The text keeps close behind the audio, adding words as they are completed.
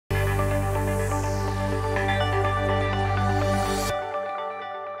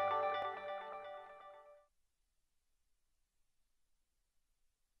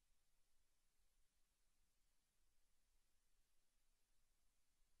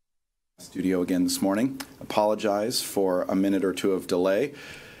Studio again this morning. Apologize for a minute or two of delay.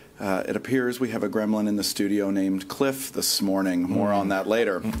 It appears we have a gremlin in the studio named Cliff this morning. More on that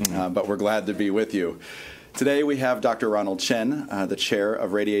later, but we're glad to be with you. Today we have Dr. Ronald Chen, the Chair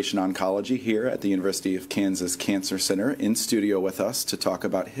of Radiation Oncology here at the University of Kansas Cancer Center, in studio with us to talk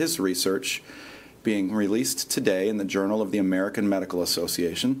about his research being released today in the Journal of the American Medical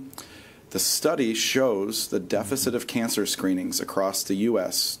Association. The study shows the deficit of cancer screenings across the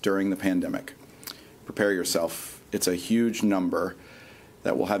U.S. during the pandemic. Prepare yourself. It's a huge number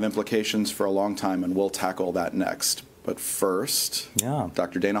that will have implications for a long time, and we'll tackle that next. But first,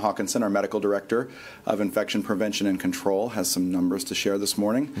 Dr. Dana Hawkinson, our Medical Director of Infection Prevention and Control, has some numbers to share this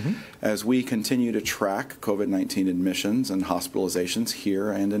morning as we continue to track COVID-19 admissions and hospitalizations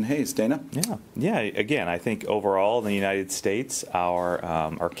here and in Hays. Dana? Yeah. Again, I think overall in the United States,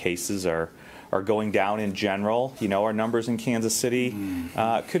 our cases are going down in general. You know, our numbers in Kansas City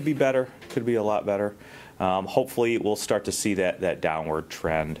could be better, could be a lot better. Hopefully we'll start to see that downward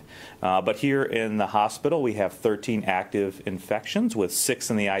trend. But here in the hospital we have 13 active infections with 6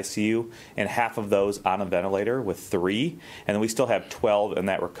 in the ICU and half of those on a ventilator with 3. And then we still have 12 in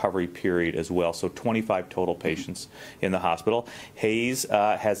that recovery period as well. So 25 total patients in the hospital. Hays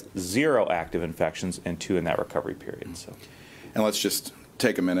has 0 active infections and 2 in that recovery period. So. And let's just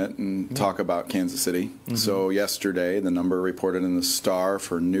take a minute and talk about Kansas City. So yesterday, the number reported in the Star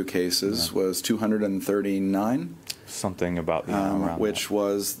for new cases was 239. Something about which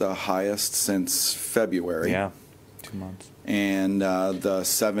was the highest since February. Yeah, 2 months. And the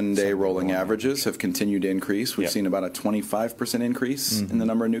 7-day rolling averages have continued to increase. We've seen about a 25% increase in the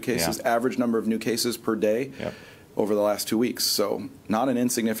number of new cases, average number of new cases per day. Over the last 2 weeks, so not an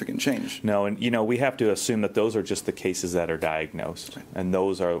insignificant change. No, and you know, we have to assume that those are just the cases that are diagnosed, and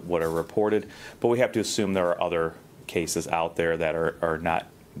those are what are reported, but we have to assume there are other cases out there that are not,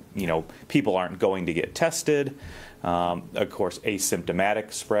 you know, people aren't going to get tested. Of course,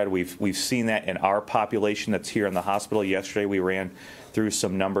 asymptomatic spread, we've seen that in our population that's here in the hospital. Yesterday we ran through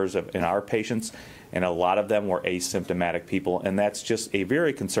some numbers in our patients, and a lot of them were asymptomatic people, and that's just a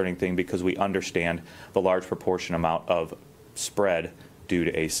very concerning thing because we understand the large proportion amount of spread due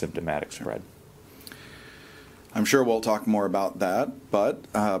to asymptomatic spread. I'm sure we'll talk more about that,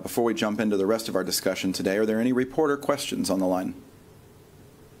 but before we jump into the rest of our discussion today, are there any reporter questions on the line?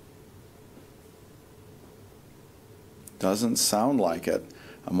 Doesn't sound like it.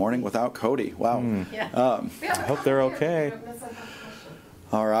 A morning without Cody. Wow. I hope they're okay.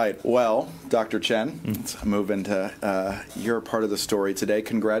 All right. Well, Dr. Chen, let's move into your part of the story today.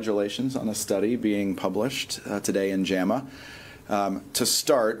 Congratulations on a study being published today in JAMA. To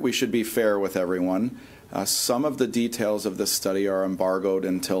start, we should be fair with everyone. Some of the details of this study are embargoed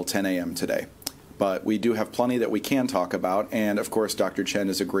until 10 a.m. today. But we do have plenty that we can talk about, and of course Dr. Chen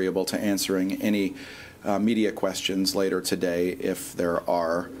is agreeable to answering any media questions later today if there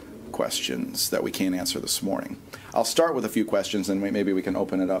are questions that we can't answer this morning. I'll start with a few questions, and maybe we can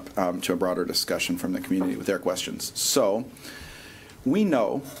open it up to a broader discussion from the community with their questions. So, we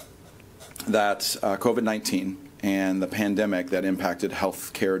know that COVID-19 and the pandemic that impacted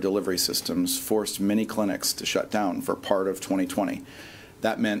healthcare delivery systems forced many clinics to shut down for part of 2020.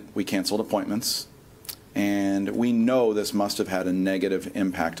 That meant we canceled appointments, and we know this must have had a negative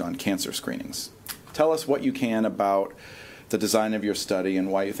impact on cancer screenings. Tell us what you can about the design of your study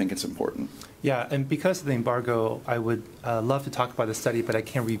and why you think it's important. Yeah, and because of the embargo, I would love to talk about the study, but I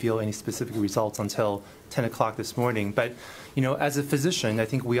can't reveal any specific results until 10 o'clock this morning. But, you know, as a physician, I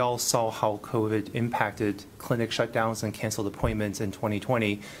think we all saw how COVID impacted clinic shutdowns and canceled appointments in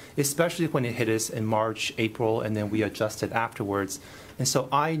 2020, especially when it hit us in March, April, and then we adjusted afterwards. And so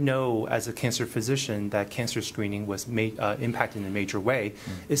I know as a cancer physician that cancer screening was impacted in a major way,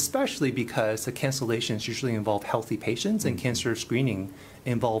 especially because the cancellations usually involve healthy patients, and cancer screening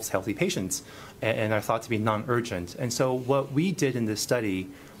involves healthy patients and are thought to be non-urgent. And so what we did in this study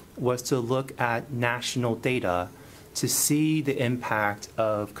was to look at national data to see the impact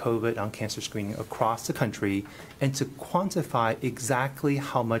of COVID on cancer screening across the country and to quantify exactly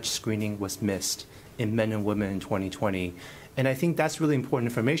how much screening was missed in men and women in 2020. And I think that's really important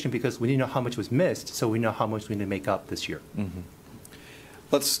information because we need to know how much was missed, so we know how much we need to make up this year.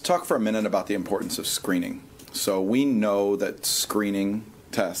 Let's talk for a minute about the importance of screening. So we know that screening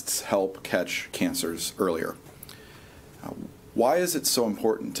tests help catch cancers earlier. Why is it so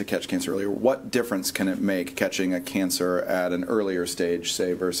important to catch cancer earlier? What difference can it make catching a cancer at an earlier stage,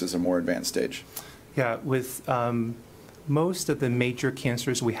 say, versus a more advanced stage? Yeah, with most of the major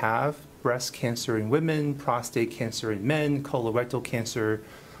cancers we have, breast cancer in women, prostate cancer in men, colorectal cancer,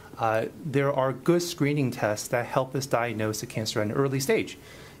 there are good screening tests that help us diagnose the cancer at an early stage.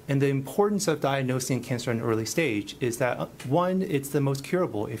 And the importance of diagnosing cancer in an early stage is that, one, it's the most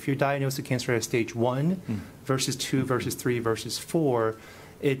curable. If you're diagnosed with cancer at stage 1 versus 2 versus 3 versus 4,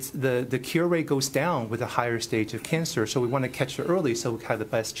 it's the cure rate goes down with a higher stage of cancer. So we want to catch it early so we have the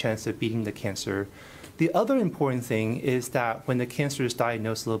best chance of beating the cancer. The other important thing is that when the cancer is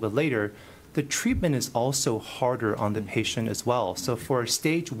diagnosed a little bit later, the treatment is also harder on the patient as well. So for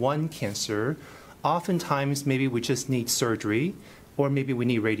stage 1 cancer, oftentimes maybe we just need surgery, or maybe we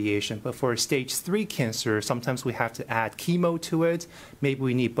need radiation. But for a stage 3 cancer, sometimes we have to add chemo to it. Maybe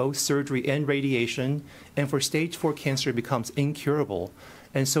we need both surgery and radiation. And for stage 4 cancer, it becomes incurable.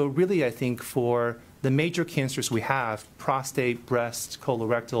 And so really, I think for the major cancers we have, prostate, breast,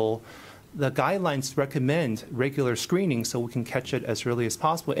 colorectal, the guidelines recommend regular screening so we can catch it as early as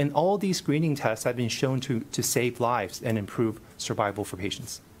possible. And all these screening tests have been shown to save lives and improve survival for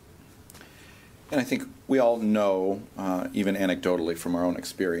patients. And I think we all know, even anecdotally from our own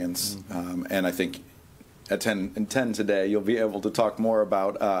experience, and I think at 10 today, you'll be able to talk more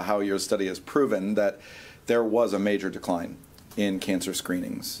about how your study has proven that there was a major decline in cancer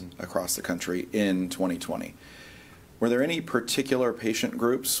screenings across the country in 2020. Were there any particular patient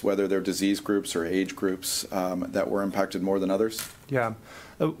groups, whether they're disease groups or age groups, that were impacted more than others? Yeah,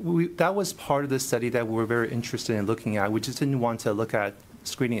 that was part of the study that we were very interested in looking at. We just didn't want to look at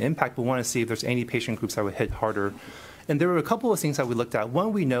screening impact, but we want to see if there's any patient groups that would hit harder. And there were a couple of things that we looked at.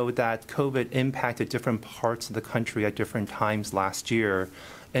 One, we know that COVID impacted different parts of the country at different times last year.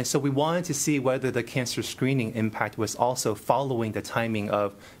 And so we wanted to see whether the cancer screening impact was also following the timing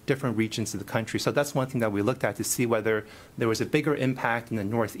of different regions of the country. So that's one thing that we looked at to see whether there was a bigger impact in the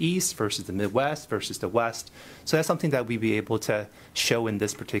Northeast versus the Midwest versus the West. So that's something that we'd be able to show in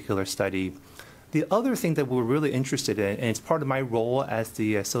this particular study. The other thing that we're really interested in, and it's part of my role as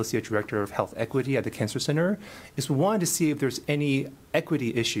the Associate Director of Health Equity at the Cancer Center, is we wanted to see if there's any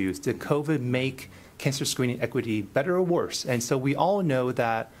equity issues. Did COVID make cancer screening equity better or worse? And so we all know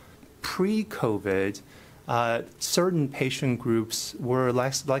that pre-COVID, certain patient groups were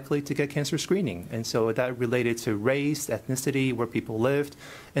less likely to get cancer screening. And so that related to race, ethnicity, where people lived.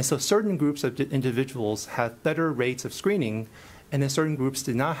 And so certain groups of individuals have better rates of screening, and then certain groups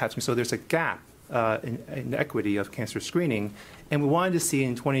did not have. So there's a gap in equity of cancer screening. And we wanted to see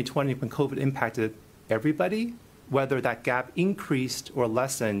in 2020, when COVID impacted everybody, whether that gap increased or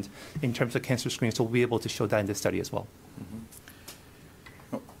lessened in terms of cancer screening. So we'll be able to show that in this study as well.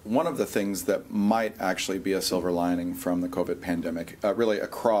 One of the things that might actually be a silver lining from the COVID pandemic, really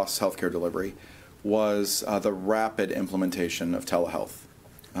across healthcare delivery, was the rapid implementation of telehealth.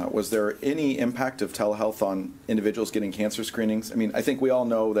 Was there any impact of telehealth on individuals getting cancer screenings? I mean, I think we all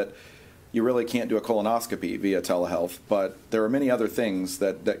know that you really can't do a colonoscopy via telehealth, but there are many other things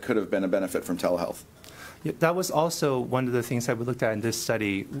that could have been a benefit from telehealth. Yeah, that was also one of the things that we looked at in this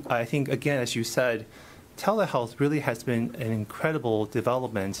study. I think, again, as you said, telehealth really has been an incredible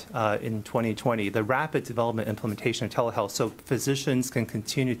development in 2020, the rapid development implementation of telehealth, so physicians can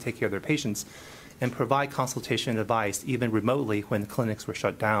continue to take care of their patients and provide consultation and advice even remotely when clinics were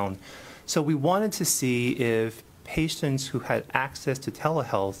shut down. So we wanted to see if patients who had access to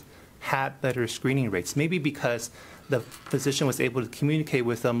telehealth had better screening rates, maybe because the physician was able to communicate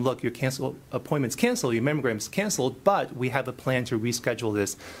with them, look, your appointment's canceled, your mammogram's canceled, but we have a plan to reschedule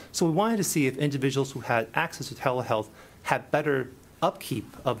this. So we wanted to see if individuals who had access to telehealth had better upkeep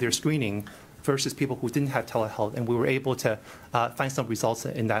of their screening versus people who didn't have telehealth, and we were able to find some results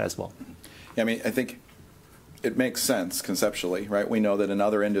in that as well. Yeah, I mean, I think it makes sense conceptually, right? We know that in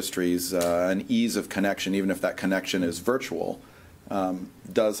other industries, an ease of connection, even if that connection is virtual,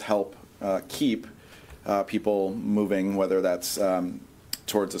 does help keep people moving, whether that's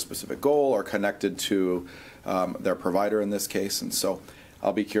towards a specific goal or connected to their provider in this case. And so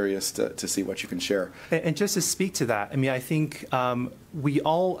I'll be curious to see what you can share. And just to speak to that, I mean, I think we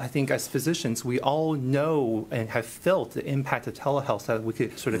all, I think as physicians, we all know and have felt the impact of telehealth so that we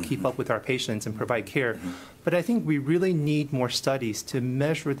could sort of keep up with our patients and provide care. But I think we really need more studies to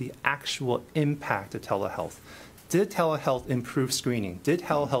measure the actual impact of telehealth. Did telehealth improve screening? Did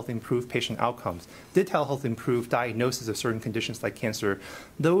telehealth improve patient outcomes? Did telehealth improve diagnosis of certain conditions like cancer?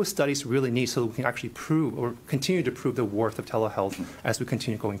 Those studies really need so that we can actually prove or continue to prove the worth of telehealth as we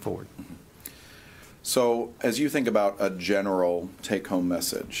continue going forward. So as you think about a general take-home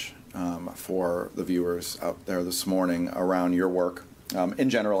message for the viewers out there this morning around your work in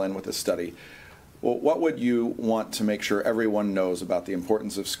general and with this study, well, what would you want to make sure everyone knows about the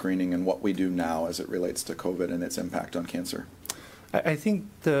importance of screening and what we do now as it relates to COVID and its impact on cancer? I think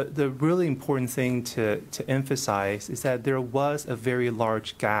the really important thing to emphasize is that there was a very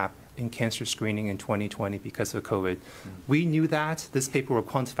large gap in cancer screening in 2020 because of COVID. We knew that. This paper will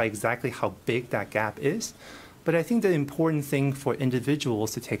quantify exactly how big that gap is. But I think the important thing for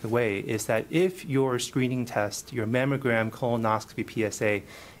individuals to take away is that if your screening test, your mammogram, colonoscopy, PSA,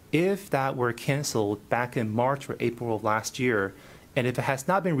 if that were canceled back in March or April of last year, and if it has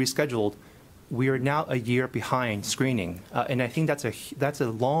not been rescheduled, we are now a year behind screening. And I think that's a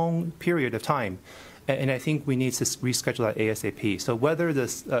long period of time. And I think we need to reschedule that ASAP. So whether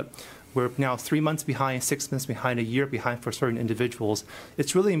this, we're now 3 months behind, 6 months behind, a year behind for certain individuals,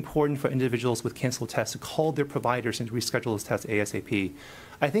 it's really important for individuals with canceled tests to call their providers and to reschedule those tests ASAP.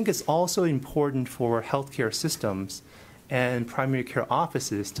 I think it's also important for healthcare systems and primary care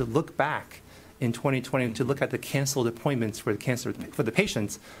offices to look back in 2020 to look at the canceled appointments for the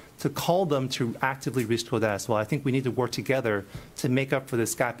patients, to call them to actively reschedule that as well. I think we need to work together to make up for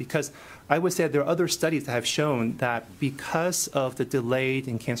this gap, because I would say there are other studies that have shown that because of the delayed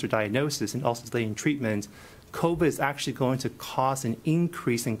in cancer diagnosis and also delayed in treatment, COVID is actually going to cause an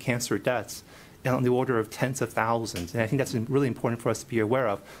increase in cancer deaths on the order of tens of thousands. And I think that's really important for us to be aware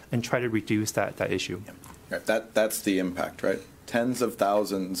of and try to reduce that issue. Right. That's the impact, right? Tens of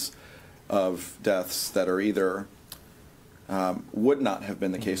thousands of deaths that are either would not have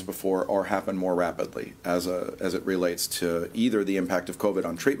been the case before or happen more rapidly as it relates to either the impact of COVID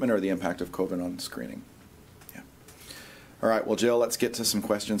on treatment or the impact of COVID on screening. Yeah. All right. Well, Jill, let's get to some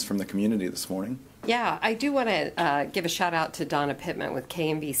questions from the community this morning. Yeah, I do want to give a shout out to Donna Pittman with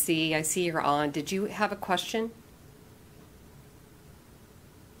KMBC. I see you're on. Did you have a question?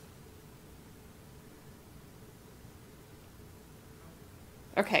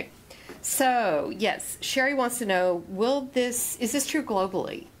 Okay. So, yes, Sherry wants to know, is this true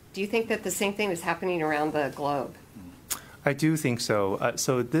globally? Do you think that the same thing is happening around the globe? I do think so.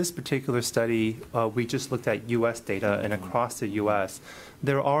 So this particular study, we just looked at U.S. data, and across the U.S.,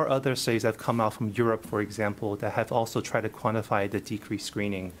 there are other studies that have come out from Europe, for example, that have also tried to quantify the decreased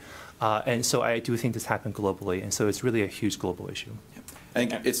screening. And so I do think this happened globally, and so it's really a huge global issue. I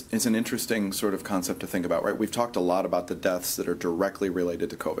think it's an interesting sort of concept to think about, right? We've talked a lot about the deaths that are directly related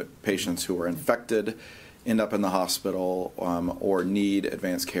to COVID. Patients who are infected, end up in the hospital, or need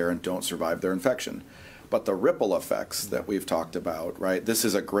advanced care and don't survive their infection. But the ripple effects that we've talked about, right? This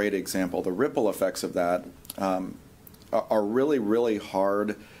is a great example. The ripple effects of that are really, really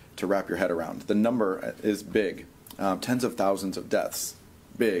hard to wrap your head around. The number is big, tens of thousands of deaths,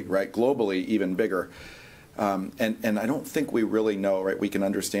 big, right? Globally, even bigger. And I don't think we really know, right? We can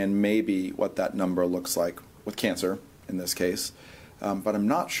understand maybe what that number looks like with cancer in this case, but I'm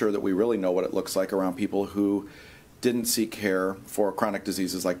not sure that we really know what it looks like around people who didn't seek care for chronic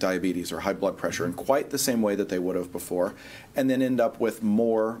diseases like diabetes or high blood pressure in quite the same way that they would have before, and then end up with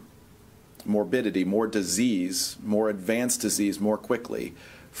more morbidity, more disease, more advanced disease more quickly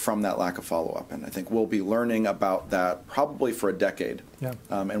from that lack of follow-up. And I think we'll be learning about that probably for a decade. Yeah.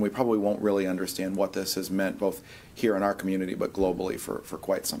 And we probably won't really understand what this has meant both here in our community but globally for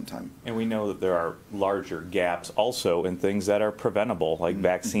quite some time. And we know that there are larger gaps also in things that are preventable, like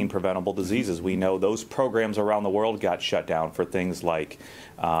vaccine preventable diseases. We know those programs around the world got shut down for things like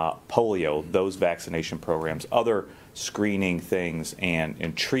polio, those vaccination programs, other screening things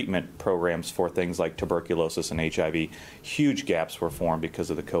and treatment programs for things like tuberculosis and HIV. Huge gaps were formed because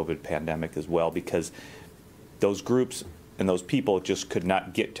of the COVID pandemic as well, because those groups and those people just could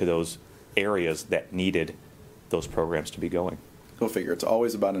not get to those areas that needed those programs to be going. Go figure. It's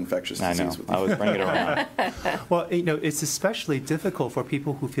always about infectious disease. I know. With you. I always bring it around. Well, it's especially difficult for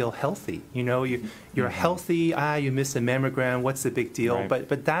people who feel healthy. You're healthy. You missed a mammogram. What's the big deal? Right.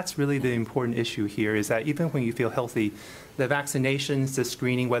 But that's really the important issue here, is that even when you feel healthy, the vaccinations, the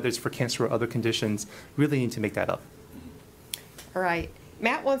screening, whether it's for cancer or other conditions, really need to make that up. All right.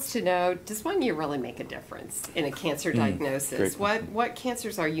 Matt wants to know, does 1 year really make a difference in a cancer diagnosis? What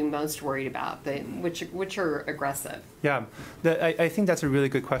cancers are you most worried about, which are aggressive? Yeah, I think that's a really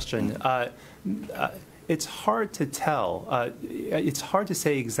good question. It's hard to tell. It's hard to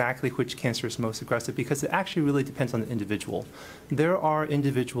say exactly which cancer is most aggressive, because it actually really depends on the individual. There are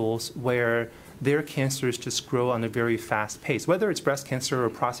individuals where their cancers just grow on a very fast pace, whether it's breast cancer or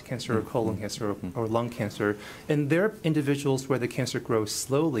prostate cancer or colon cancer or lung cancer. And there are individuals where the cancer grows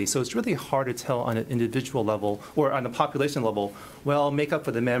slowly. So it's really hard to tell on an individual level or on a population level, well, make up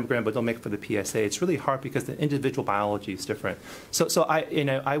for the mammogram, but don't make up for the PSA. It's really hard because the individual biology is different. So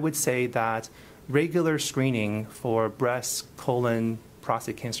I would say that regular screening for breast, colon,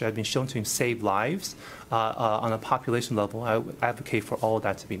 prostate cancer has been shown to save lives on a population level. I would advocate for all of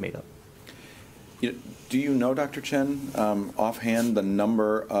that to be made up. Do you know, Dr. Chen, offhand, the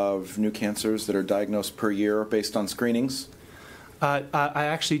number of new cancers that are diagnosed per year based on screenings? I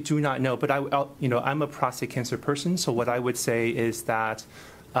actually do not know, but I'm a prostate cancer person, so what I would say is that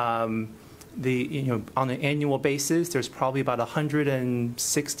on an annual basis, there's probably about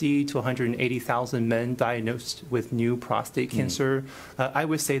 160 to 180,000 men diagnosed with new prostate cancer. I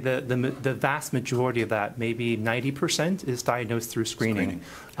would say the vast majority of that, maybe 90%, is diagnosed through screening.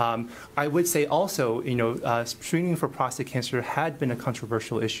 I would say also, screening for prostate cancer had been a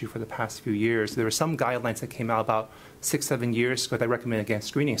controversial issue for the past few years. There were some guidelines that came out about 6-7 years ago that recommend against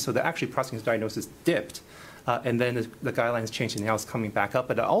screening. So actually prostate cancer diagnosis dipped. And then the guidelines changed, and now it's coming back up.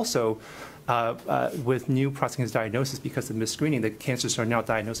 But also, with new prostate cancer diagnosis, because of misscreening, the cancers are now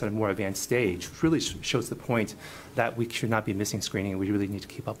diagnosed at a more advanced stage, which really shows the point that we should not be missing screening, and we really need to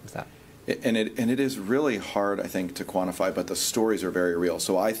keep up with that. And it is really hard, I think, to quantify, but the stories are very real.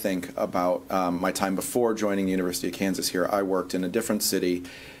 So I think about my time before joining the University of Kansas here. I worked in a different city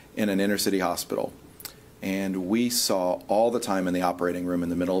in an inner city hospital, and we saw all the time in the operating room in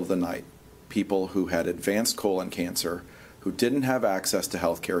the middle of the night people who had advanced colon cancer, who didn't have access to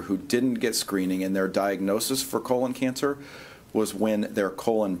health care, who didn't get screening, and their diagnosis for colon cancer was when their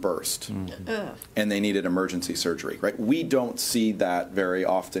colon burst and they needed emergency surgery, right? We don't see that very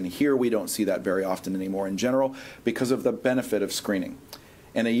often here. We don't see that very often anymore in general because of the benefit of screening.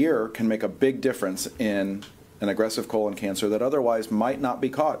 And a year can make a big difference in an aggressive colon cancer that otherwise might not be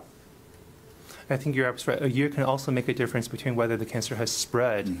caught. I think you're absolutely right. A year can also make a difference between whether the cancer has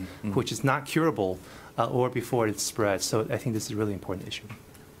spread, which is not curable, or before it's spread. So I think this is a really important issue.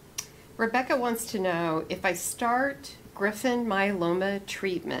 Rebecca wants to know, if I start Griffin myeloma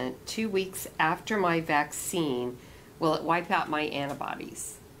treatment 2 weeks after my vaccine, will it wipe out my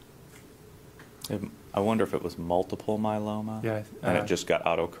antibodies? I wonder if it was multiple myeloma, and it just got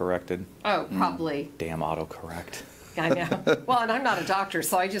auto-corrected. Oh, probably. Damn autocorrect. I know. Well, and I'm not a doctor,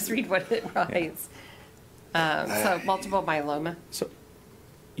 so I just read what it writes. So multiple myeloma. So,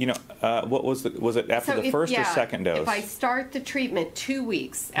 what was it after the first or second dose? If I start the treatment 2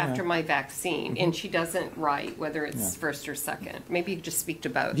 weeks after my vaccine, and she doesn't write whether it's first or second, maybe you could just speak to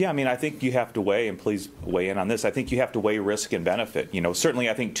both. Yeah, I mean, I think you have to weigh, and please weigh in on this. I think you have to weigh risk and benefit.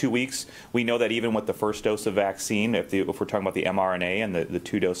 Certainly, I think 2 weeks. We know that even with the first dose of vaccine, if we're talking about the mRNA and the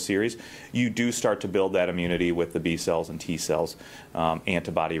 2-dose series, you do start to build that immunity with the B cells and T cells,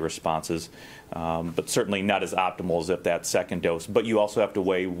 antibody responses. But certainly not as optimal as if that second dose. But you also have to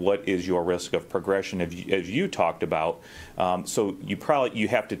weigh what is your risk of progression, as you talked about. So you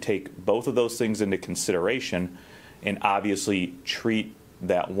have to take both of those things into consideration, and obviously treat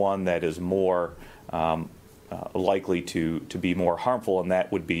that one that is more likely to be more harmful, and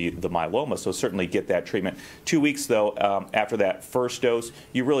that would be the myeloma. So certainly get that treatment. 2 weeks, though, after that first dose,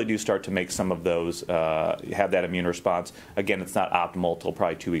 you really do start to make some of those, have that immune response. Again, it's not optimal until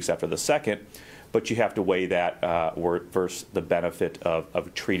probably 2 weeks after the second, but you have to weigh that versus the benefit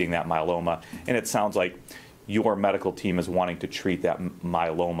of treating that myeloma. And it sounds like your medical team is wanting to treat that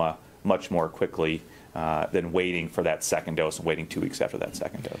myeloma much more quickly than waiting for that second dose and waiting 2 weeks after that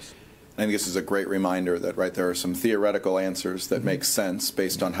second dose. I think this is a great reminder that, there are some theoretical answers that make sense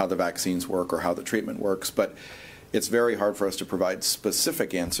based on how the vaccines work or how the treatment works, but it's very hard for us to provide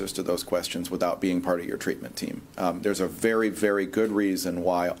specific answers to those questions without being part of your treatment team. There's a very, very good reason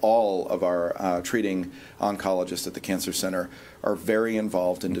why all of our treating oncologists at the Cancer Center are very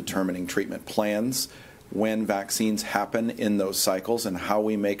involved in determining treatment plans, when vaccines happen in those cycles, and how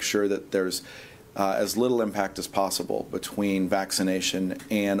we make sure that there's as little impact as possible between vaccination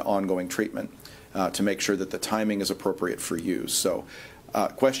and ongoing treatment to make sure that the timing is appropriate for you. So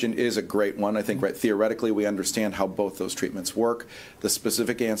question is a great one. I think theoretically we understand how both those treatments work. The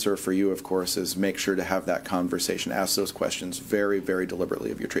specific answer for you, of course, is make sure to have that conversation, ask those questions very, very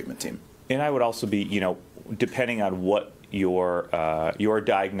deliberately of your treatment team. And I would also be, depending on what your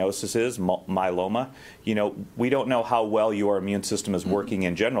diagnosis is, myeloma, we don't know how well your immune system is working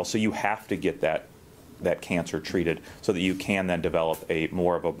in general, so you have to get that cancer treated so that you can then develop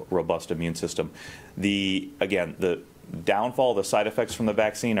more of a robust immune system. The downfall, the side effects from the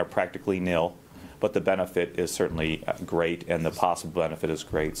vaccine are practically nil, but the benefit is certainly great, and the possible benefit is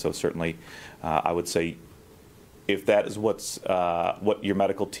great. So certainly I would say, if that is what your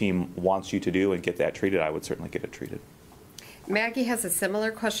medical team wants you to do and get that treated, I would certainly get it treated. Maggie has a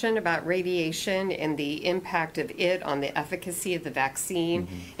similar question about radiation and the impact of it on the efficacy of the vaccine,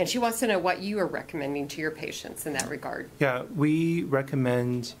 and she wants to know what you are recommending to your patients in that regard. Yeah, we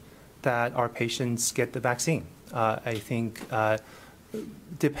recommend that our patients get the vaccine. I think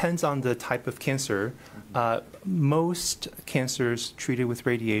depends on the type of cancer. Most cancers treated with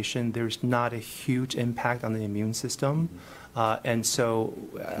radiation, there's not a huge impact on the immune system. And so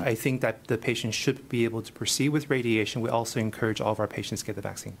I think that the patient should be able to proceed with radiation. We also encourage all of our patients to get the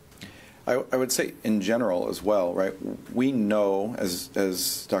vaccine. I would say in general as well, right? We know,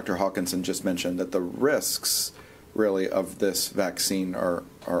 as Dr. Hawkinson just mentioned, that the risks really of this vaccine are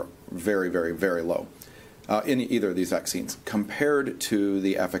very, very, very low in either of these vaccines compared to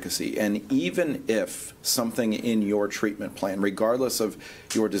the efficacy. And even if something in your treatment plan, regardless of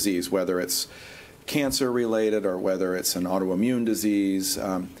your disease, whether it's cancer related or whether it's an autoimmune disease,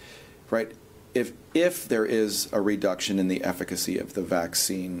 right? If there is a reduction in the efficacy of the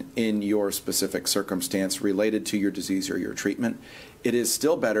vaccine in your specific circumstance related to your disease or your treatment, it is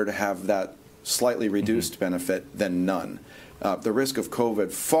still better to have that slightly reduced benefit than none. The risk of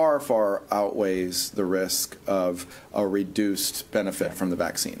COVID far, far outweighs the risk of a reduced benefit from the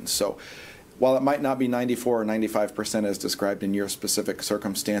vaccine. So while it might not be 94 or 95% as described in your specific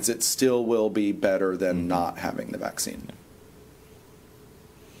circumstance, it still will be better than not having the vaccine.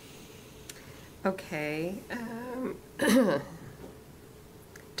 Okay.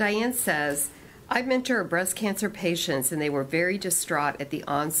 Diane says, I mentor breast cancer patients and they were very distraught at the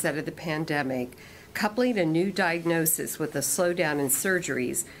onset of the pandemic. Coupling a new diagnosis with a slowdown in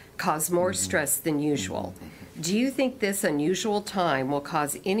surgeries caused more stress than usual. Do you think this unusual time will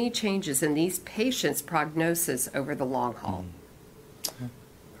cause any changes in these patients' prognosis over the long haul?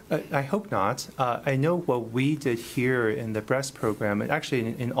 I hope not. I know what we did here in the breast program, and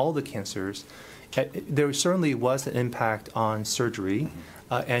actually in all the cancers, there certainly was an impact on surgery,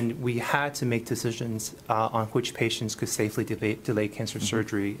 and we had to make decisions on which patients could safely delay cancer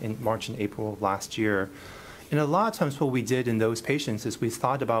surgery in March and April of last year. And a lot of times what we did in those patients is we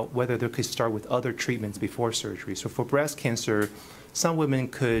thought about whether they could start with other treatments before surgery. So for breast cancer, some women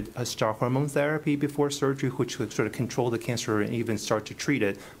could start hormone therapy before surgery, which would sort of control the cancer and even start to treat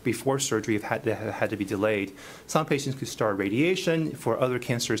it before surgery if it had to be delayed. Some patients could start radiation for other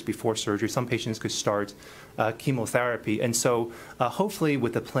cancers before surgery. Some patients could start chemotherapy. And so hopefully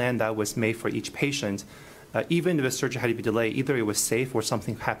with the plan that was made for each patient, even if the surgery had to be delayed, either it was safe or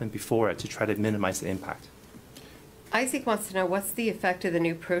something happened before it to try to minimize the impact. Isaac wants to know what's the effect of the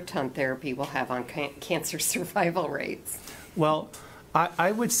new proton therapy will have on cancer survival rates? Well,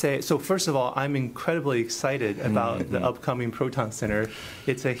 I would say, so first of all, I'm incredibly excited about the upcoming Proton Center.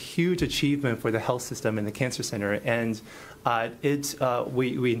 It's a huge achievement for the health system and the Cancer Center, and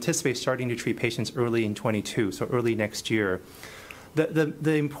we anticipate starting to treat patients early in 22, so early next year.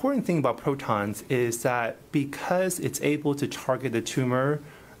 The important thing about protons is that because it's able to target the tumor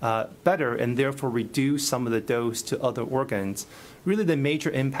better and therefore reduce some of the dose to other organs, really the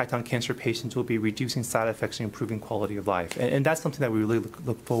major impact on cancer patients will be reducing side effects and improving quality of life. And that's something that we really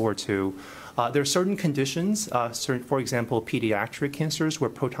look forward to. There are certain conditions, for example, pediatric cancers,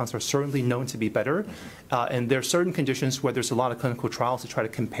 where protons are certainly known to be better. And there are certain conditions where there's a lot of clinical trials to try to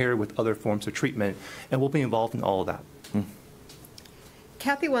compare with other forms of treatment. And we'll be involved in all of that.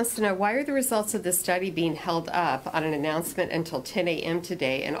 Kathy wants to know, why are the results of the study being held up on an announcement until 10 a.m.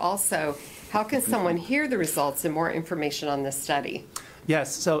 today? And also, how can someone hear the results and more information on this study?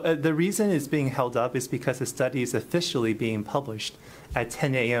 Yes, so the reason it's being held up is because the study is officially being published at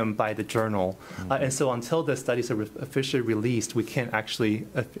 10 a.m. by the journal. And so until the studies are officially released, we can't actually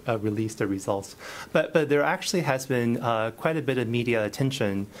release the results. But there actually has been quite a bit of media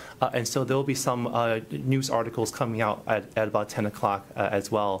attention, and so there will be some news articles coming out at about 10 o'clock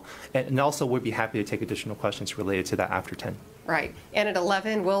as well. And also we'd be happy to take additional questions related to that after 10. Right. And at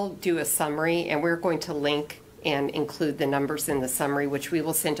 11, we'll do a summary, and we're going to link and include the numbers in the summary, which we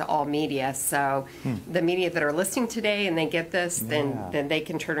will send to all media. So the media that are listening today and they get this, then they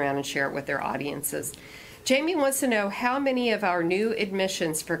can turn around and share it with their audiences. Jamie wants to know how many of our new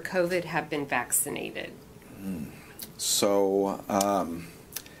admissions for COVID have been vaccinated. So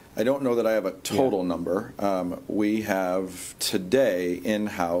I don't know that I have a total number. We have today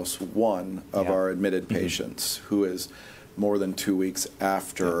in-house one of our admitted patients who is more than 2 weeks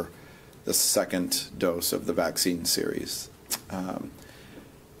after the second dose of the vaccine series.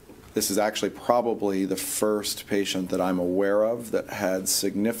 This is actually probably the first patient that I'm aware of that had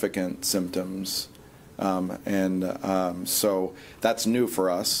significant symptoms. So that's new for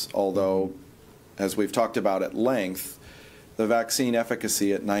us, although, as we've talked about at length, the vaccine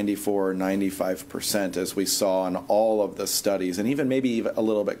efficacy at 94 or 95%, as we saw in all of the studies, and even maybe a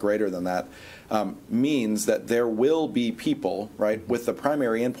little bit greater than that, means that there will be people, right, with the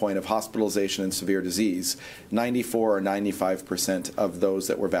primary endpoint of hospitalization and severe disease. 94 or 95% of those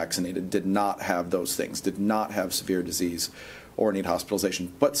that were vaccinated did not have those things, did not have severe disease or need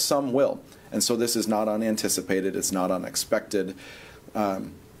hospitalization, but some will. And so this is not unanticipated, it's not unexpected.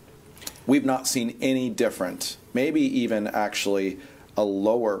 We've not seen any different, maybe even actually a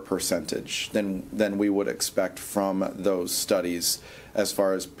lower percentage than we would expect from those studies as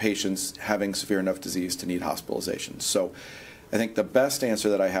far as patients having severe enough disease to need hospitalization. So I think the best answer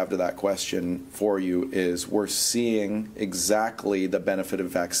that I have to that question for you is we're seeing exactly the benefit of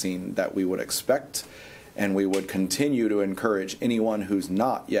vaccine that we would expect, and we would continue to encourage anyone who's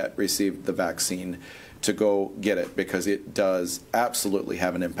not yet received the vaccine to go get it, because it does absolutely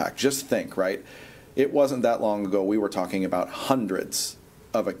have an impact. Just think, right? It wasn't that long ago we were talking about hundreds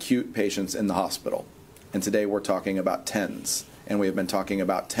of acute patients in the hospital, and today we're talking about tens, and we have been talking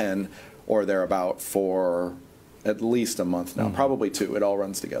about 10 or thereabout for at least a month now, probably 2. It all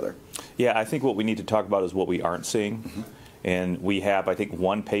runs together. Yeah, I think what we need to talk about is what we aren't seeing. And we have, I think,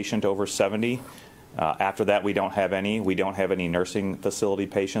 1 patient over 70. After that, we don't have any. We don't have any nursing facility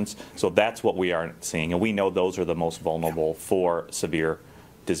patients. So that's what we aren't seeing. And we know those are the most vulnerable for severe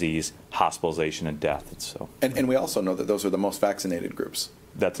disease, hospitalization, and death. And we also know that those are the most vaccinated groups.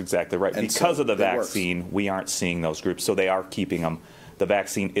 That's exactly right. And because so of the vaccine, works. we aren't seeing those groups. So they are keeping them. The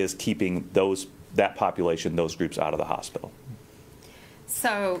vaccine is keeping that population, those groups, out of the hospital.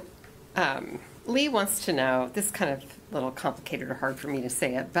 So Lee wants to know, this is kind of a little complicated or hard for me to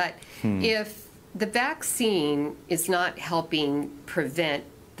say it, but if the vaccine is not helping prevent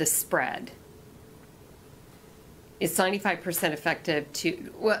the spread, it's 95% effective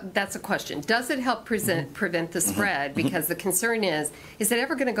to, well, that's a question. Does it help prevent the spread? Because the concern is it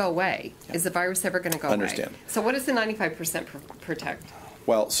ever going to go away? Yeah. Is the virus ever going to go Understand. away? So what does the 95% protect?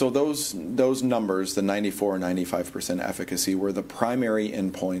 Well, so those numbers, the 94 and 95% efficacy, were the primary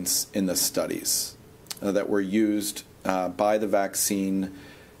endpoints in the studies that were used by the vaccine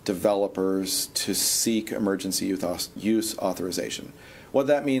developers to seek emergency use authorization. What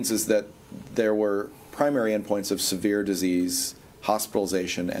that means is that there were primary endpoints of severe disease,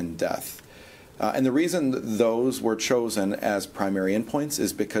 hospitalization, and death. And the reason those were chosen as primary endpoints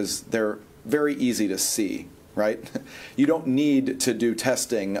is because they're very easy to see, right? You don't need to do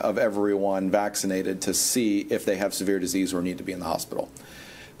testing of everyone vaccinated to see if they have severe disease or need to be in the hospital.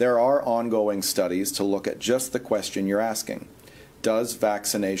 There are ongoing studies to look at just the question you're asking. Does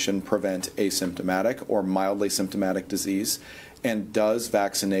vaccination prevent asymptomatic or mildly symptomatic disease? And does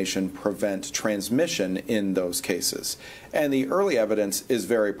vaccination prevent transmission in those cases? And the early evidence is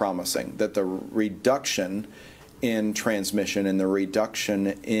very promising that the reduction in transmission and the reduction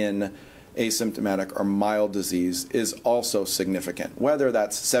in asymptomatic or mild disease is also significant. Whether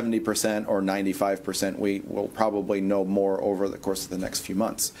that's 70% or 95%, we will probably know more over the course of the next few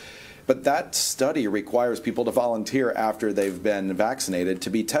months. But that study requires people to volunteer after they've been vaccinated to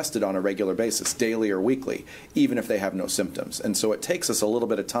be tested on a regular basis, daily or weekly, even if they have no symptoms. And so it takes us a little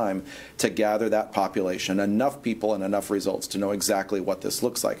bit of time to gather that population, enough people and enough results to know exactly what this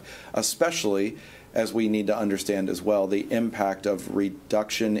looks like, especially as we need to understand as well the impact of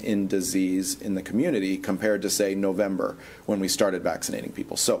reduction in disease in the community compared to, say, November when we started vaccinating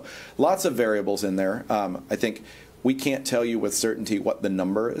people. So lots of variables in there. I think we can't tell you with certainty what the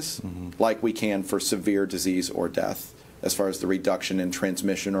number is, like we can for severe disease or death, as far as the reduction in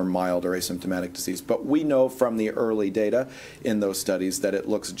transmission or mild or asymptomatic disease. But we know from the early data in those studies that it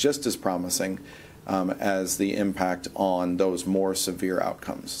looks just as promising as the impact on those more severe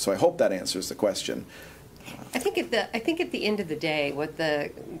outcomes. So I hope that answers the question. I think at the end of the day,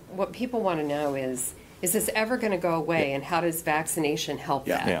 what people want to know is this ever going to go away, and how does vaccination help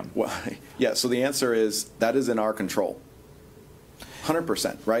that? Yeah. Well, yeah, so the answer is that is in our control.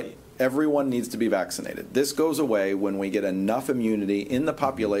 100%, right? Everyone needs to be vaccinated. This goes away when we get enough immunity in the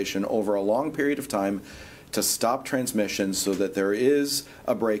population over a long period of time to stop transmission so that there is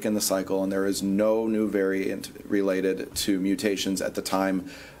a break in the cycle and there is no new variant related to mutations at the time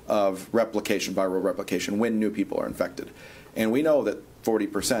of replication, viral replication, when new people are infected. And we know that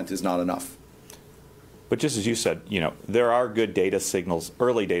 40% is not enough. But just as you said, there are good data signals,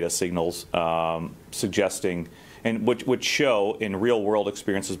 early data signals, suggesting, and which show in real-world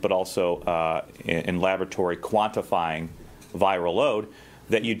experiences, but also in laboratory quantifying viral load,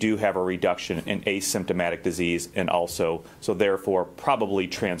 that you do have a reduction in asymptomatic disease, and also, so therefore, probably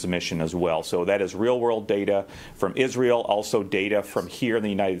transmission as well. So that is real-world data from Israel, also data from here in the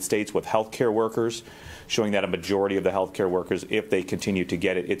United States with healthcare workers, showing that a majority of the healthcare workers, if they continue to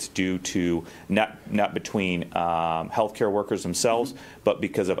get it, it's due to not between healthcare workers themselves, but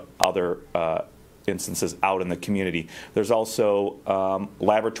because of other instances out in the community. There's also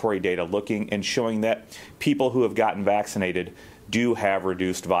laboratory data looking and showing that people who have gotten vaccinated do have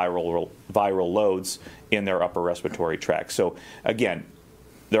reduced viral loads in their upper respiratory tract. So again,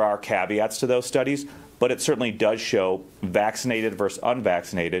 there are caveats to those studies, but it certainly does show vaccinated versus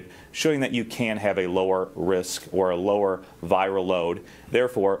unvaccinated, showing that you can have a lower risk or a lower viral load.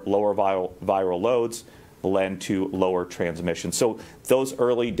 Therefore, lower viral loads lend to lower transmission. So those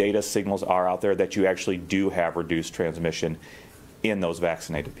early data signals are out there that you actually do have reduced transmission in those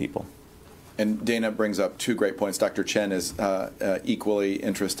vaccinated people. And Dana brings up two great points. Dr. Chen is equally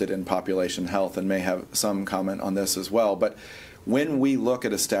interested in population health and may have some comment on this as well. But when we look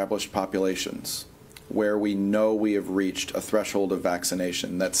at established populations where we know we have reached a threshold of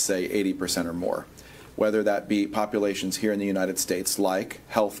vaccination, let's say 80% or more, whether that be populations here in the United States like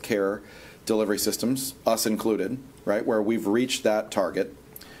healthcare delivery systems, us included, right, where we've reached that target,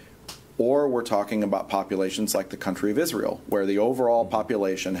 or we're talking about populations like the country of Israel, where the overall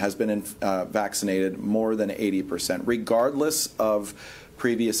population has been vaccinated more than 80%, regardless of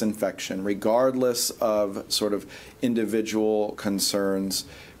previous infection, regardless of sort of individual concerns,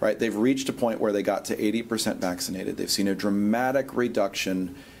 right? They've reached a point where they got to 80% vaccinated. They've seen a dramatic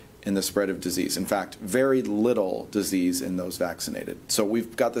reduction in the spread of disease. In fact, very little disease in those vaccinated. So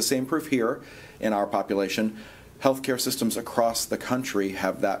we've got the same proof here in our population. Healthcare systems across the country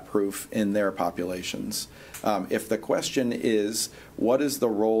have that proof in their populations. If the question is, what is the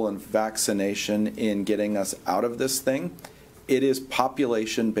role in vaccination in getting us out of this thing? It is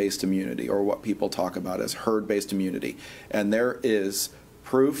population-based immunity, or what people talk about as herd-based immunity. And there is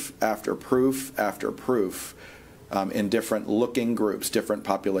proof after proof after proof in different looking groups, different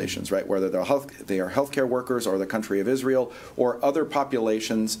populations, right? Whether they are healthcare workers or the country of Israel or other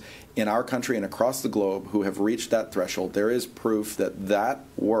populations in our country and across the globe who have reached that threshold, there is proof that that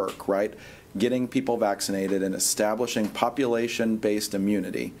work, right, getting people vaccinated and establishing population-based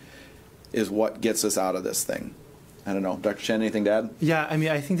immunity is what gets us out of this thing. I don't know. Dr. Chen, anything to add? Yeah, I mean,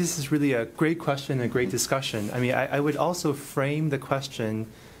 I think this is really a great question and a great discussion. I mean, I would also frame the question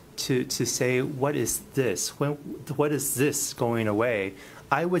to say, what is this? What is this going away?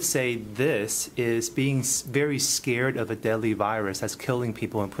 I would say this is being very scared of a deadly virus that's killing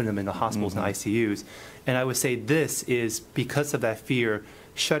people and putting them in the hospitals and ICUs. And I would say this is, because of that fear,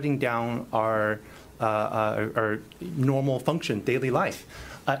 shutting down our normal function, daily life.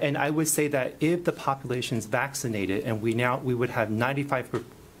 And I would say that if the population is vaccinated and we would have 95%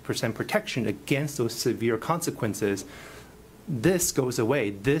 protection against those severe consequences, this goes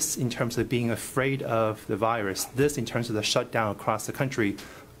away. This, in terms of being afraid of the virus, this, in terms of the shutdown across the country,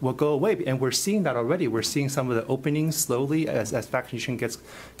 will go away. And we're seeing that already. We're seeing some of the openings slowly as vaccination gets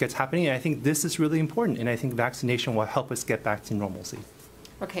happening. And I think this is really important. And I think vaccination will help us get back to normalcy.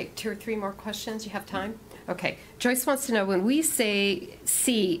 Okay, 2 or 3 more questions. You have time? Okay. Joyce wants to know, when we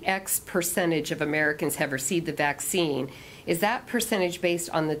see X percentage of Americans have received the vaccine, is that percentage based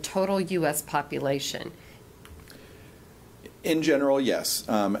on the total U.S. population? In general, yes.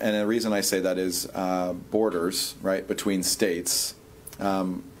 And the reason I say that is borders, right, between states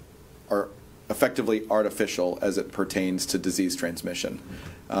are effectively artificial as it pertains to disease transmission.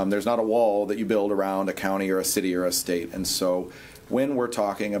 There's not a wall that you build around a county or a city or a state. And so when we're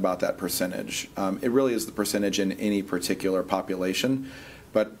talking about that percentage, it really is the percentage in any particular population.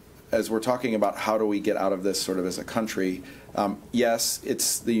 But as we're talking about how do we get out of this sort of as a country, yes,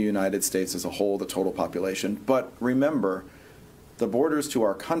 it's the United States as a whole, the total population. But remember, the borders to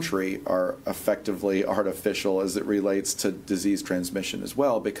our country are effectively artificial as it relates to disease transmission as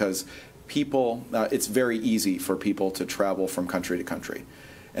well, because people, it's very easy for people to travel from country to country.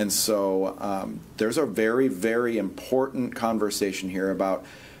 And so there's a very, very important conversation here about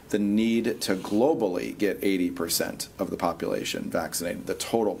the need to globally get 80% of the population vaccinated, the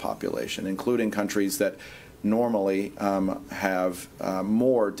total population, including countries that normally have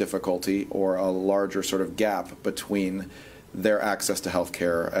more difficulty or a larger sort of gap between their access to health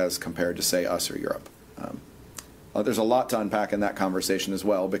care as compared to, say, us or Europe. There's a lot to unpack in that conversation as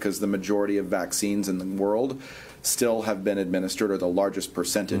well, because the majority of vaccines in the world still have been administered, or the largest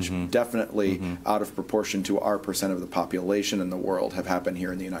percentage, definitely out of proportion to our percent of the population in the world, have happened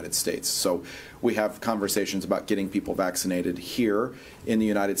here in the United States. So we have conversations about getting people vaccinated here in the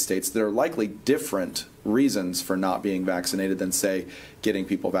United States. There are likely different reasons for not being vaccinated than, say, getting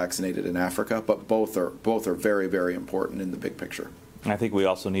people vaccinated in Africa, but both are very, very important in the big picture. I think we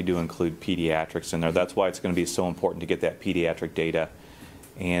also need to include pediatrics in there. That's why it's going to be so important to get that pediatric data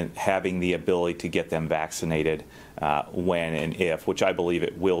and having the ability to get them vaccinated when and if, which I believe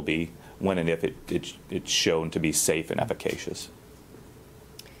it will be, when and if it's shown to be safe and efficacious.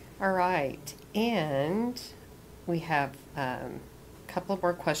 All right. And we have a couple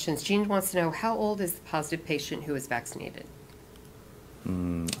more questions. Jean wants to know, how old is the positive patient who is vaccinated?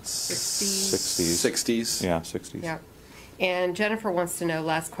 60s. 60s. Yeah, 60s. Yeah. And Jennifer wants to know,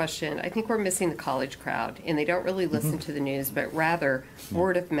 last question, I think we're missing the college crowd, and they don't really listen to the news, but rather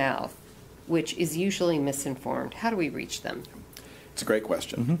word of mouth, which is usually misinformed. How do we reach them? It's a great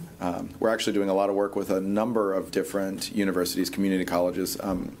question. We're actually doing a lot of work with a number of different universities, community colleges,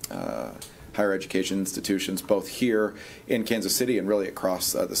 higher education institutions, both here in Kansas City and really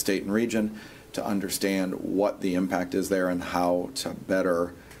across the state and region, to understand what the impact is there and how to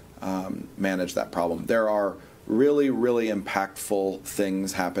better manage that problem. There are really, really impactful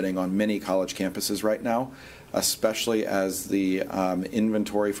things happening on many college campuses right now, especially as the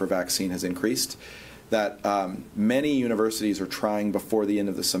inventory for vaccine has increased, that many universities are trying before the end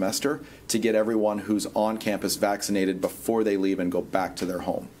of the semester to get everyone who's on campus vaccinated before they leave and go back to their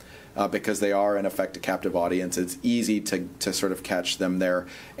home. Because they are, in effect, a captive audience. It's easy to sort of catch them there,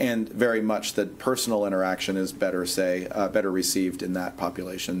 and very much that personal interaction is better received in that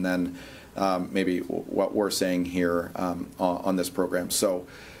population than maybe what we're saying here on this program. So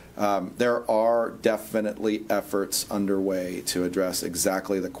there are definitely efforts underway to address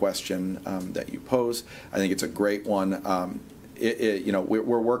exactly the question that you pose. I think it's a great one.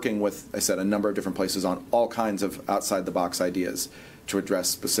 We're working with, I said, a number of different places on all kinds of outside-the-box ideas to address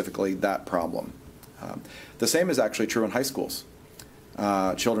specifically that problem. The same is actually true in high schools.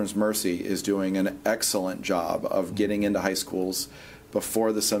 Children's Mercy is doing an excellent job of getting into high schools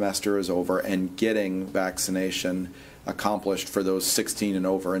before the semester is over and getting vaccination accomplished for those 16 and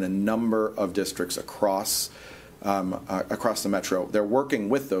over in a number of districts across the metro. They're working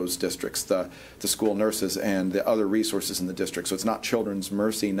with those districts, the school nurses and the other resources in the district. So it's not Children's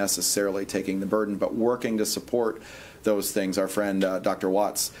Mercy necessarily taking the burden, but working to support those things. Our friend Dr.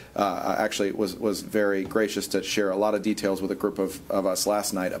 Watts actually was very gracious to share a lot of details with a group of us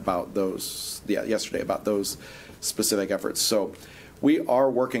last night about yesterday about those specific efforts. So we are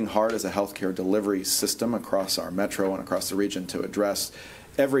working hard as a healthcare delivery system across our metro and across the region to address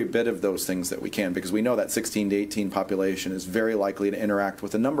every bit of those things that we can, because we know that 16 to 18 population is very likely to interact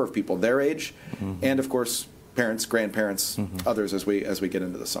with a number of people their age, and of course parents, grandparents, others as we get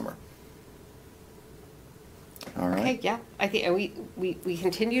into the summer. All right. Okay, yeah. I think we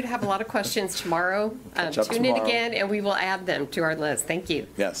continue to have a lot of questions tomorrow. Tune in again, and we will add them to our list. Thank you.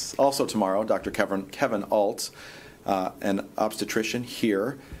 Yes. Also tomorrow, Dr. Kevin Alt, an obstetrician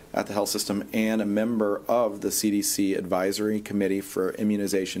here at the health system and a member of the CDC Advisory Committee for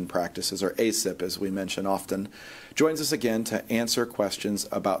Immunization Practices, or ACIP as we mention often, joins us again to answer questions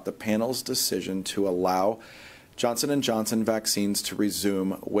about the panel's decision to allow Johnson & Johnson vaccines to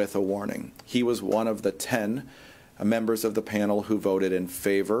resume with a warning. He was one of the 10 members of the panel who voted in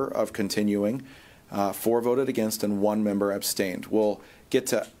favor of continuing, 4 voted against, and 1 member abstained. We'll get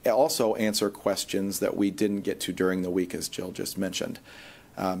to also answer questions that we didn't get to during the week, as Jill just mentioned.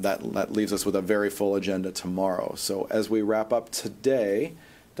 That leaves us with a very full agenda tomorrow. So as we wrap up today,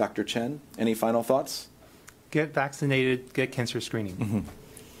 Dr. Chen, any final thoughts? Get vaccinated, get cancer screening.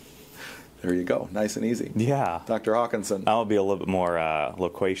 There you go. Nice and easy. Yeah. Dr. Hawkinson. I'll be a little bit more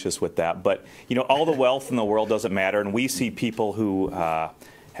loquacious with that. But, all the wealth in the world doesn't matter. And we see people who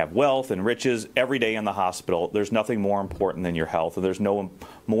have wealth and riches every day in the hospital. There's nothing more important than your health. And there's no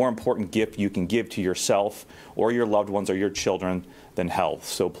more important gift you can give to yourself or your loved ones or your children than health.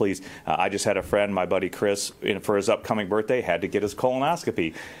 So please, I just had a friend, my buddy Chris, for his upcoming birthday, had to get his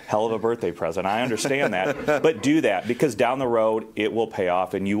colonoscopy. Hell of a birthday present. I understand that. But do that, because down the road, it will pay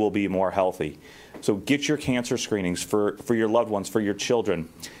off and you will be more healthy. So get your cancer screenings for your loved ones, for your children.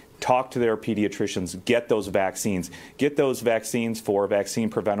 Talk to their pediatricians. Get those vaccines. Get those vaccines for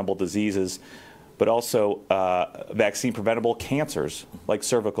vaccine-preventable diseases, but also vaccine-preventable cancers, like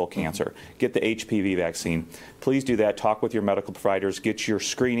cervical cancer. Get the HPV vaccine. Please do that. Talk with your medical providers. Get your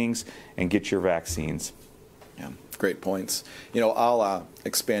screenings and get your vaccines. Yeah, great points. I'll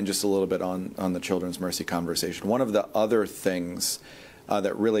expand just a little bit on the Children's Mercy conversation. One of the other things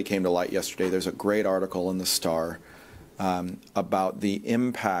that really came to light yesterday, there's a great article in the Star about the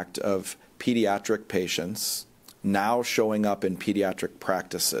impact of pediatric patients now showing up in pediatric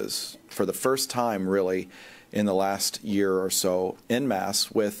practices for the first time, really, in the last year or so, en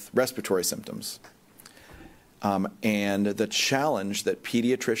masse with respiratory symptoms. And the challenge that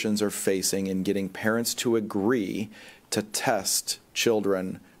pediatricians are facing in getting parents to agree to test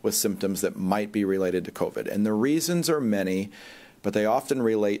children with symptoms that might be related to COVID. And the reasons are many, but they often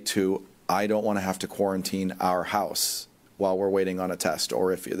relate to, I don't want to have to quarantine our house while we're waiting on a test,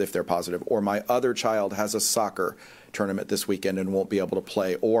 or if they're positive, or my other child has a soccer tournament this weekend and won't be able to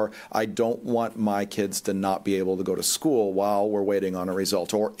play, or I don't want my kids to not be able to go to school while we're waiting on a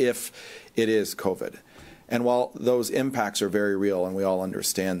result, or if it is COVID. And while those impacts are very real and we all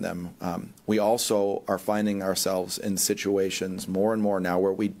understand them, we also are finding ourselves in situations more and more now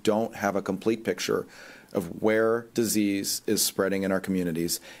where we don't have a complete picture of where disease is spreading in our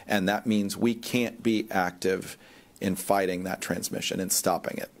communities, and that means we can't be active in fighting that transmission and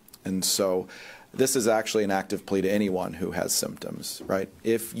stopping it. And so this is actually an active plea to anyone who has symptoms, right?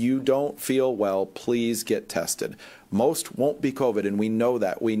 If you don't feel well, please get tested. Most won't be COVID, and we know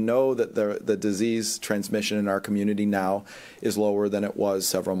that. We know that the disease transmission in our community now is lower than it was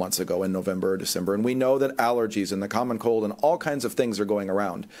several months ago in November or December. And we know that allergies and the common cold and all kinds of things are going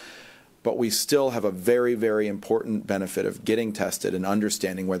around. But we still have a very, very important benefit of getting tested and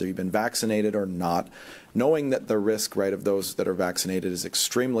understanding whether you've been vaccinated or not. Knowing that the risk, right, of those that are vaccinated is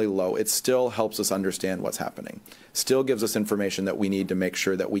extremely low, it still helps us understand what's happening. Still gives us information that we need to make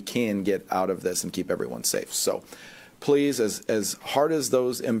sure that we can get out of this and keep everyone safe. So please, as hard as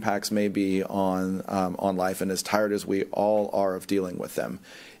those impacts may be on life and as tired as we all are of dealing with them,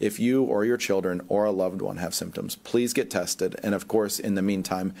 if you or your children or a loved one have symptoms, please get tested. And of course, in the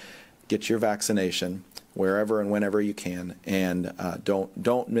meantime, get your vaccination wherever and whenever you can, and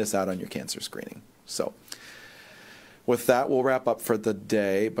don't miss out on your cancer screening. So with that, we'll wrap up for the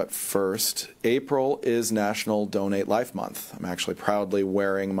day. But first, April is National Donate Life Month. I'm actually proudly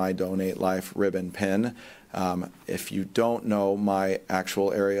wearing my Donate Life ribbon pin. If you don't know, my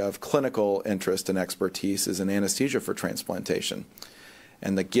actual area of clinical interest and expertise is in anesthesia for transplantation.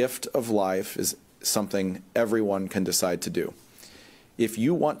 And the gift of life is something everyone can decide to do. If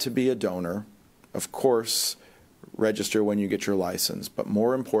you want to be a donor, of course, register when you get your license. But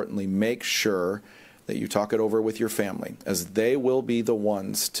more importantly, make sure that you talk it over with your family, as they will be the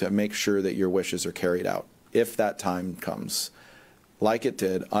ones to make sure that your wishes are carried out, if that time comes, like it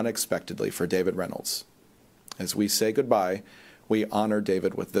did unexpectedly for David Reynolds. As we say goodbye, we honor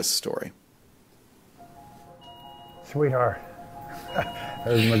David with this story. Sweetheart,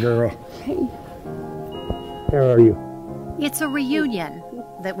 there's my girl. Hey. How are you? It's a reunion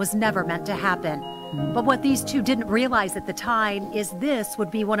that was never meant to happen. But what these two didn't realize at the time is this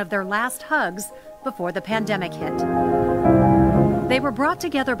would be one of their last hugs before the pandemic hit. They were brought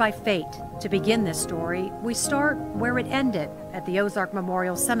together by fate. To begin this story, we start where it ended, at the Ozark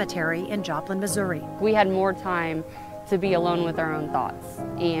Memorial Cemetery in Joplin, Missouri. We had more time to be alone with our own thoughts,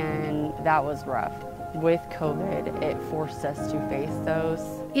 and that was rough. With COVID, it forced us to face those.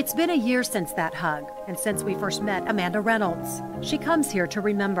 It's been a year since that hug, and since we first met Amanda Reynolds. She comes here to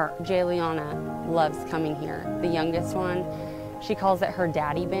remember. Jayliana loves coming here. The youngest one, she calls it her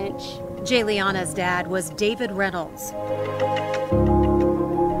daddy bench. Jayliana's dad was David Reynolds.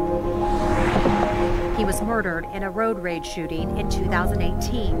 He was murdered in a road rage shooting in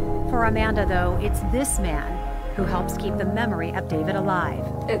 2018. For Amanda, though, it's this man who helps keep the memory of David alive.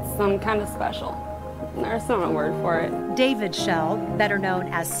 It's some kind of special. There's not a word for it. David Shell, better known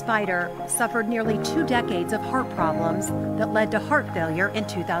as Spider, suffered nearly 2 decades of heart problems that led to heart failure in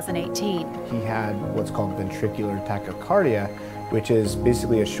 2018. He had what's called ventricular tachycardia, which is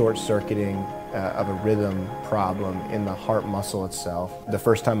basically a short-circuiting of a rhythm problem in the heart muscle itself. The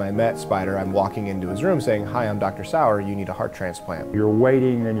first time I met Spider, I'm walking into his room saying, "Hi, I'm Dr. Sauer, you need a heart transplant." You're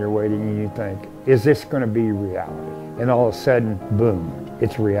waiting and you think, is this going to be reality? And all of a sudden, boom,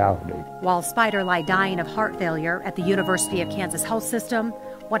 it's reality. While Spider lay dying of heart failure at the University of Kansas Health System,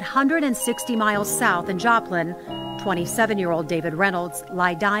 160 miles south in Joplin, 27-year-old David Reynolds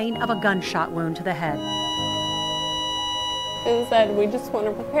lay dying of a gunshot wound to the head. It said, "We just want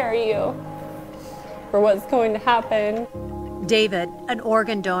to prepare you for what's going to happen." David, an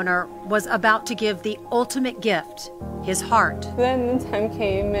organ donor, was about to give the ultimate gift, his heart. Then the time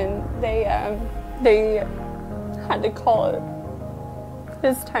came and they had to call it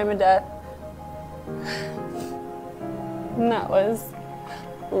his time of death. And that was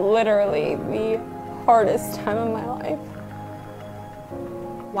literally the hardest time of my life.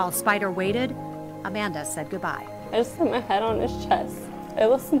 While Spider waited, Amanda said goodbye. I just put my head on his chest. I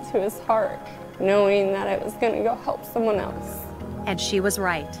listened to his heart, knowing that it was going to go help someone else. And she was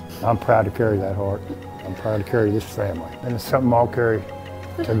right. I'm proud to carry that heart. I'm proud to carry this family. And it's something I'll carry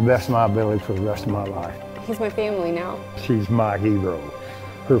to the best of my ability for the rest of my life. He's my family now. She's my hero.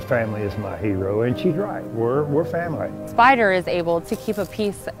 Her family is my hero, and she's right. We're family. Spider is able to keep a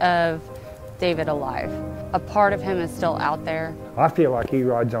piece of David alive. A part of him is still out there. I feel like he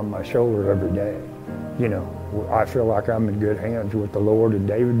rides on my shoulder every day. You know, I feel like I'm in good hands with the Lord and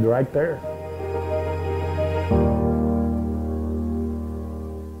David right there.